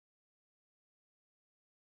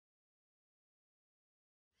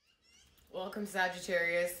Welcome,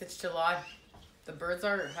 Sagittarius. It's July. The birds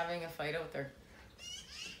are having a fight out there.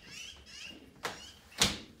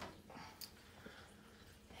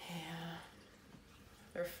 Yeah.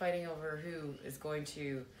 They're fighting over who is going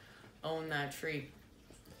to own that tree.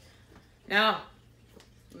 Now,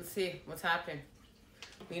 let's see what's happening.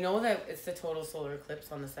 We know that it's the total solar eclipse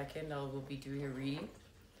on the 2nd. I will be doing a reading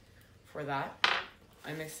for that.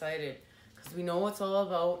 I'm excited because we know it's all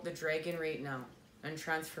about the dragon right now and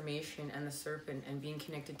transformation and the serpent and being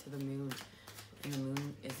connected to the moon. And the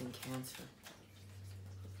moon is in Cancer.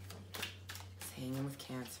 It's hanging with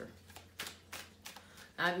Cancer.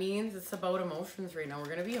 That means it's about emotions right now. We're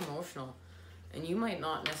going to be emotional. And you might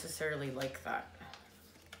not necessarily like that.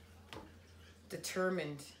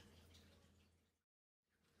 Determined.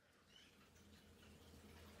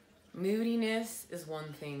 Moodiness is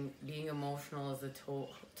one thing. Being emotional is the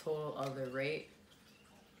total other, right?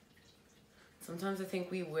 Sometimes I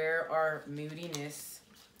think we wear our moodiness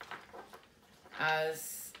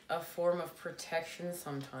as a form of protection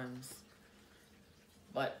sometimes.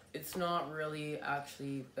 But it's not really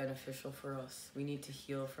actually beneficial for us. We need to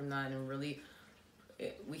heal from that and really,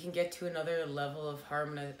 we can get to another level of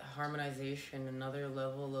harmonization, another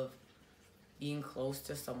level of being close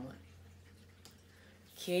to someone.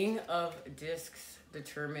 King of Discs,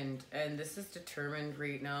 determined. And this is determined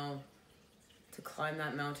right now to climb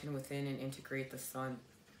that mountain within and integrate the sun.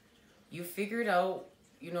 You figured out,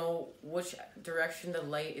 you know, which direction the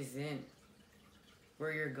light is in,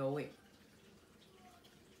 where you're going.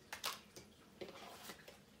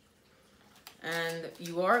 And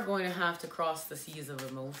you are going to have to cross the seas of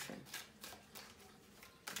emotion.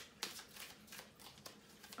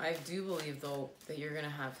 I do believe, though, that you're going to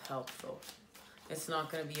have help, though. It's not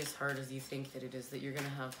going to be as hard as you think that it is, that you're going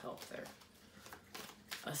to have help there.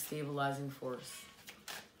 A stabilizing force.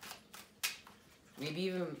 Maybe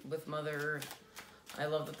even with Mother Earth. I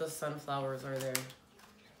love that the sunflowers are there.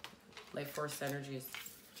 Life force energies.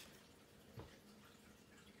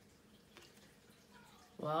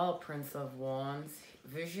 Wow, Prince of Wands.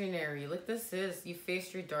 Visionary. Look, this is. You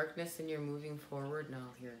faced your darkness and you're moving forward now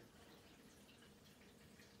here.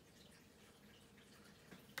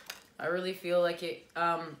 I really feel like it,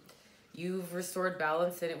 you've restored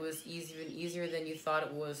balance and it was even easier than you thought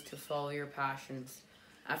it was to follow your passions.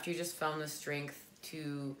 After you just found the strength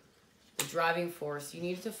to the driving force. You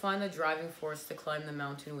needed to find the driving force to climb the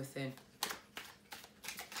mountain within.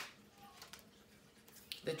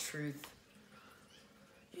 The truth.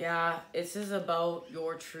 Yeah, this is about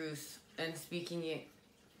your truth and speaking it.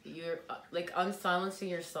 You're like unsilencing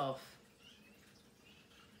yourself.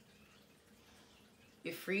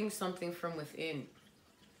 You're freeing something from within.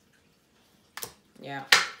 Yeah.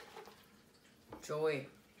 Joy.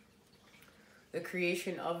 The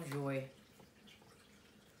creation of joy.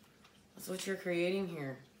 That's what you're creating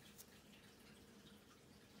here.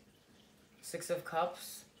 6 of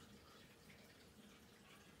Cups.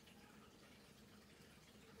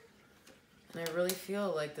 And I really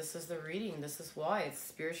feel like this is the reading. This is why. It's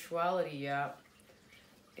spirituality, yeah.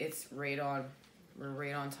 It's right on. We're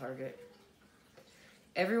right on target.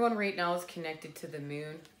 Everyone right now is connected to the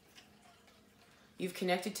moon. You've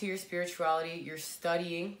connected to your spirituality. You're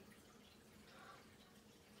studying.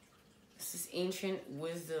 This is ancient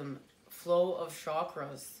wisdom. Flow of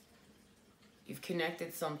chakras. You've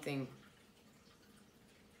connected something.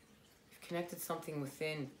 You've connected something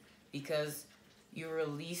within because you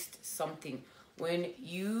released something. When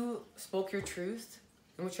you spoke your truth,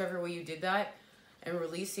 in whichever way you did that, and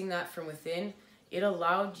releasing that from within, it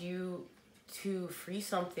allowed you to free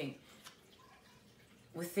something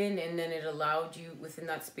within, and then it allowed you within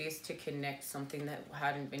that space to connect something that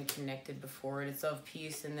hadn't been connected before, and it's of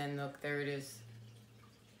peace. And then look, there it is.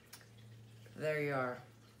 There you are.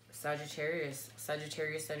 Sagittarius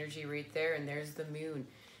energy right there, and there's the moon.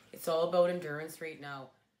 It's all about endurance right now.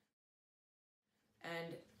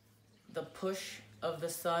 And the push of the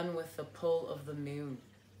sun with the pull of the moon.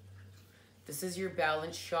 This is your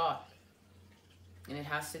balance shot. And it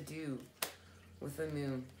has to do with the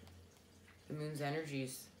moon. The moon's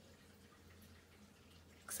energies.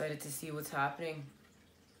 Excited to see what's happening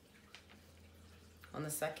on the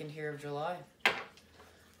 2nd here of July.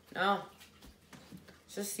 Now,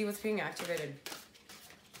 let's just see what's being activated.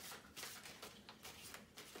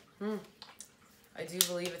 I do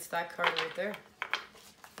believe it's that card right there.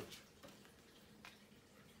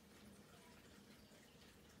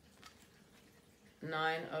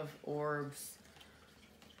 Nine of Orbs.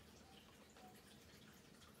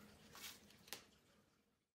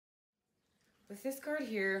 With this card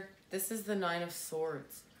here, this is the 9 of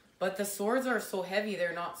Swords. But the swords are so heavy,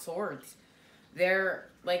 they're not swords. They're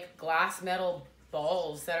like glass metal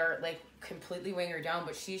balls that are like completely weighing her down,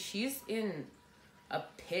 but she's in a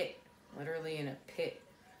pit, literally in a pit,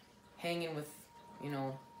 hanging with, you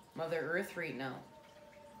know, Mother Earth right now.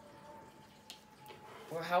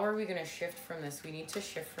 Well, how are we going to shift from this? We need to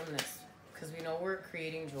shift from this because we know we're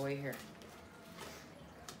creating joy here.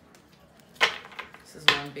 This is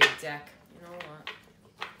one big deck. You know what?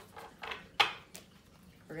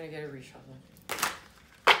 We're going to get a reshuffle.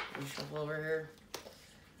 Reshuffle over here.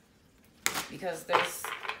 Because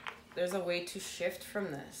there's a way to shift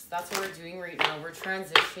from this. That's what we're doing right now. We're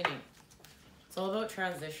transitioning. It's all about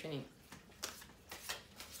transitioning.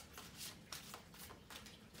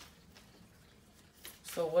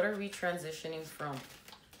 So what are we transitioning from?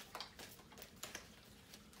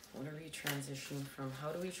 What are we transitioning from?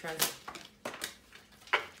 How do we transition?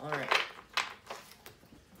 All right.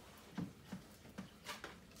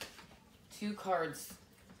 2 cards.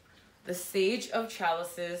 The Sage of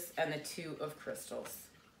Chalices and the 2 of Crystals.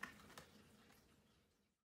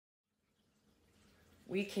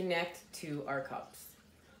 We connect to our cups.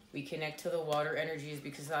 We connect to the water energies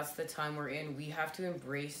because that's the time we're in. We have to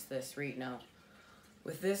embrace this right now.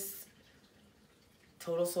 With this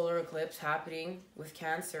total solar eclipse happening with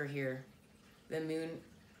Cancer here, the moon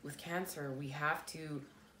with Cancer, we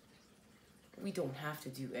don't have to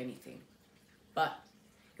do anything. But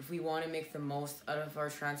if we want to make the most out of our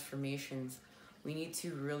transformations, we need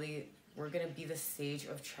to really, we're going to be the Sage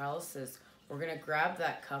of Chalices. We're going to grab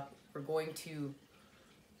that cup. We're going to,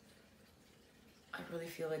 I really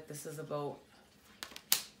feel like this is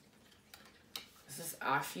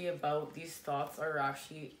actually about, these thoughts are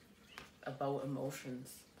actually about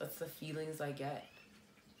emotions. That's the feelings I get.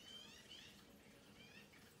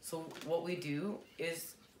 So what we do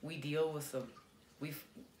is we deal with them.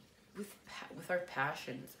 With our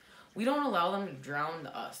passions. We don't allow them to drown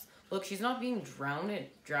us. Look, she's not being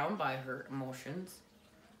drowned by her emotions.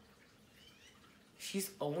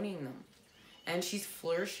 She's owning them. And she's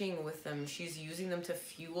flourishing with them. She's using them to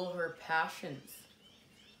fuel her passions.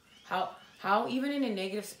 How even in a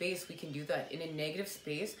negative space we can do that. In a negative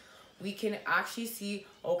space, we can actually see,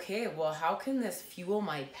 okay, well, how can this fuel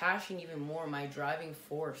my passion even more, my driving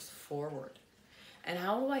force forward? And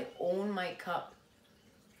how do I own my cup?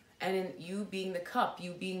 And in you being the cup,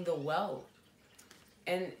 you being the well.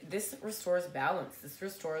 And this restores balance. This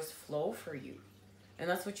restores flow for you. And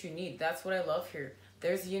that's what you need. That's what I love here.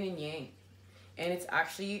 There's yin and yang. And it's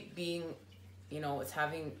actually being, you know, it's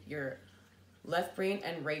having your left brain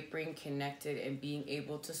and right brain connected and being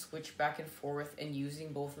able to switch back and forth and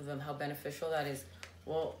using both of them. How beneficial that is.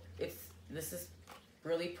 Well, this is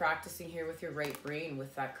really practicing here with your right brain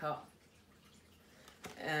with that cup.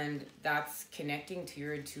 And that's connecting to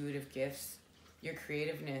your intuitive gifts, your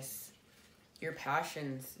creativeness, your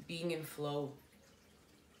passions, being in flow,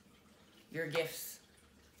 your gifts.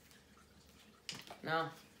 Now,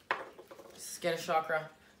 let's get a chakra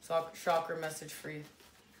message for you.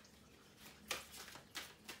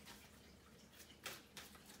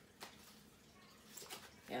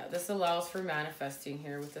 Yeah, this allows for manifesting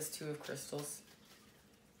here with this 2 of Crystals.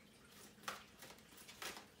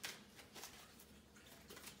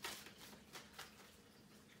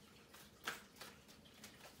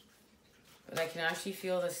 But I can actually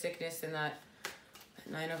feel the sickness in that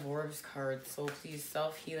 9 of Orbs card. So please,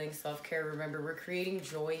 self-healing, self-care. Remember, we're creating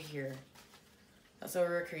joy here. That's what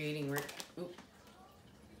we're creating.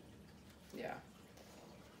 Yeah.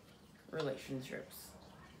 Relationships.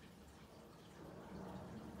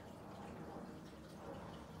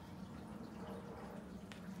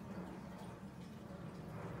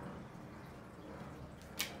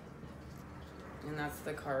 And that's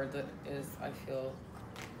the card that is, I feel,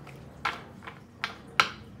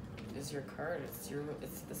 is your card.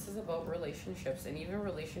 This is about relationships and even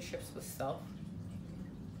relationships with self.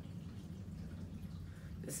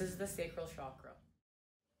 This is the Sacral Chakra.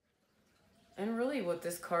 And really what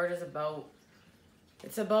this card is about,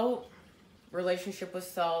 it's about relationship with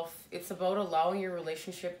self. It's about allowing your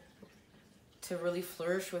relationship to really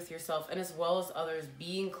flourish with yourself and as well as others,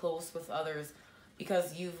 being close with others,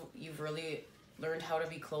 because you've really learned how to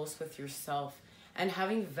be close with yourself and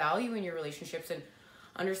having value in your relationships and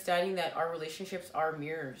understanding that our relationships are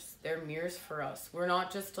mirrors. They're mirrors for us. We're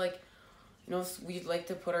not just like, you know, we like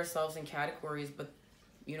to put ourselves in categories, but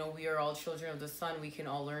you know, we are all children of the sun. We can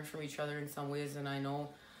all learn from each other in some ways. And I know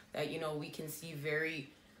that, you know, we can see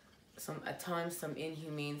at times some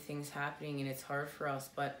inhumane things happening and it's hard for us.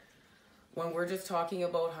 But when we're just talking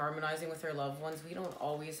about harmonizing with our loved ones, we don't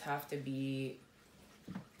always have to be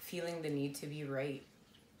feeling the need to be right.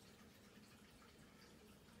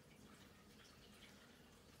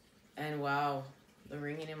 And wow, the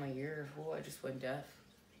ringing in my ear. Oh, I just went deaf.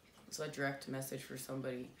 It's a direct message for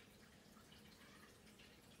somebody.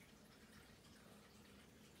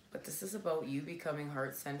 But this is about you becoming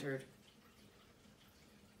heart-centered.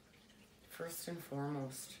 First and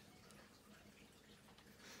foremost.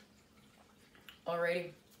 Alrighty.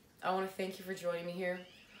 I want to thank you for joining me here.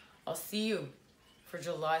 I'll see you for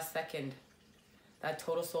July 2nd. That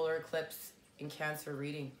total solar eclipse in Cancer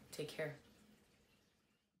reading. Take care.